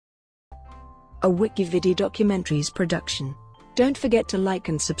a WikiVidi documentaries production. Don't forget to like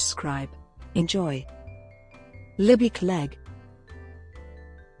and subscribe. Enjoy. Libby Clegg.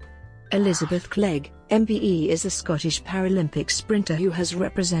 Elizabeth Clegg, MPE, is a Scottish Paralympic sprinter who has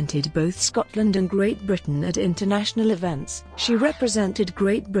represented both Scotland and Great Britain at international events. She represented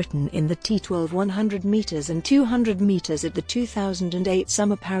Great Britain in the T12 100 metres and 200 metres at the 2008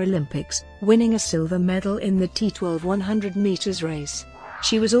 Summer Paralympics, winning a silver medal in the T12 100 metres race.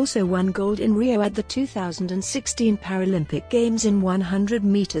 She was also won gold in Rio at the 2016 Paralympic Games in 100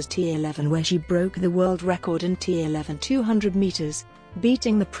 metres T11, where she broke the world record in T11 200 metres,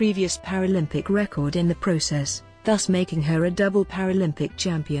 beating the previous Paralympic record in the process, thus making her a double Paralympic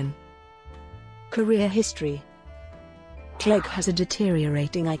champion. Career history. Clegg has a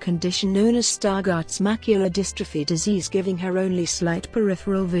deteriorating eye condition known as Stargardt's macular dystrophy disease, giving her only slight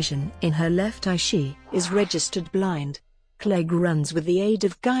peripheral vision in her left eye. She is registered blind. Clegg runs with the aid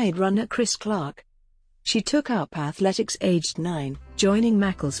of guide runner Chris Clark. She took up athletics aged 9, joining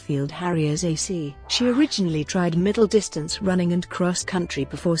Macclesfield Harriers AC. She originally tried middle distance running and cross-country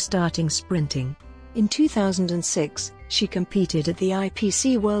before starting sprinting. In 2006, she competed at the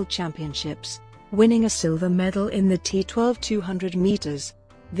IPC World Championships, winning a silver medal in the T12 200 meters.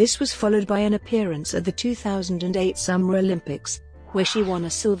 This was followed by an appearance at the 2008 Summer Olympics, where she won a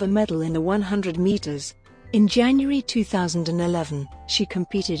silver medal in the 100 meters. In January 2011, she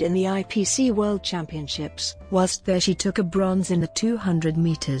competed in the IPC World Championships. Whilst there, she took a bronze in the 200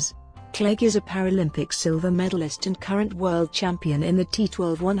 meters. Clegg is a Paralympic silver medalist and current world champion in the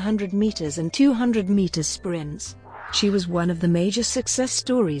T12 100 meters and 200 meters sprints. She was one of the major success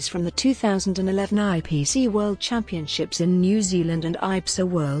stories from the 2011 IPC World Championships in New Zealand and IPSA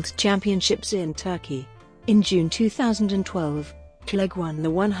World Championships in Turkey. In June 2012, Clegg won the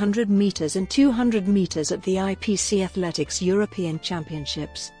 100 meters and 200 meters at the IPC Athletics European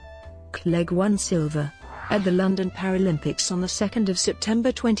Championships. Clegg won silver at the London Paralympics on the 2nd of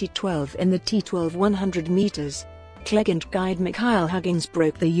September 2012 in the T12 100 meters. Clegg and guide Mikhail Huggins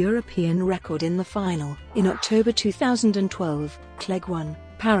broke the European record in the final. In October 2012, Clegg won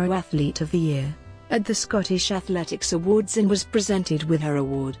Para Athlete of the Year at the Scottish Athletics Awards and was presented with her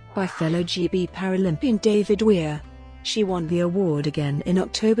award by fellow GB Paralympian David Weir. She won the award again in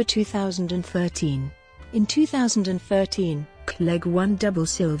October 2013. In 2013, Clegg won double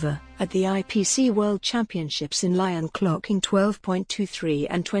silver at the IPC World Championships in Lyon, clocking 12.23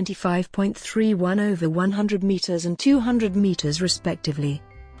 and 25.31 over 100 meters and 200 meters respectively.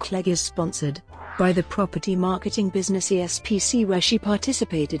 Clegg is sponsored by the property marketing business ESPC, where she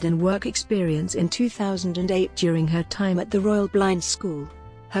participated in work experience in 2008 during her time at the Royal Blind School.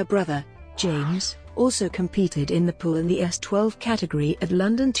 Her brother, James, also competed in the pool in the S12 category at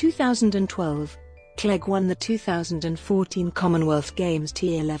London 2012. Clegg won the 2014 Commonwealth Games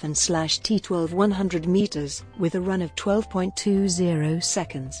T11/T12 100 meters with a run of 12.20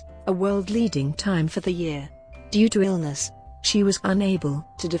 seconds, a world-leading time for the year. Due to illness, she was unable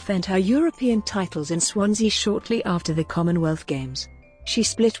to defend her European titles in Swansea shortly after the Commonwealth Games. She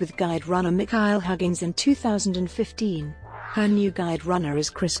split with guide runner Mikhail Huggins in 2015. Her new guide runner is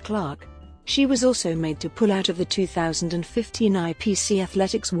Chris Clark. She was also made to pull out of the 2015 IPC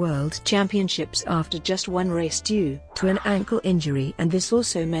Athletics World Championships after just one race due to an ankle injury, and this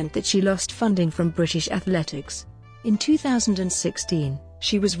also meant that she lost funding from British athletics. In 2016,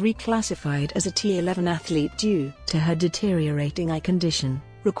 she was reclassified as a T11 athlete due to her deteriorating eye condition,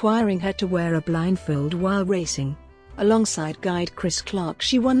 requiring her to wear a blindfold while racing. Alongside guide Chris Clark,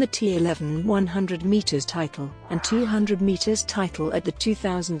 she won the T11 100 meters title and 200 meters title at the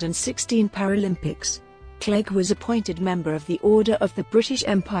 2016 Paralympics. Clegg was appointed member of the Order of the British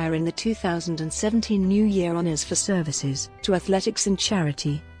Empire in the 2017 New Year Honours for services to athletics and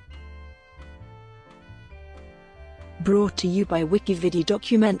charity. Brought to you by WikiVidi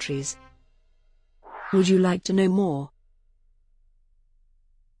Documentaries. Would you like to know more?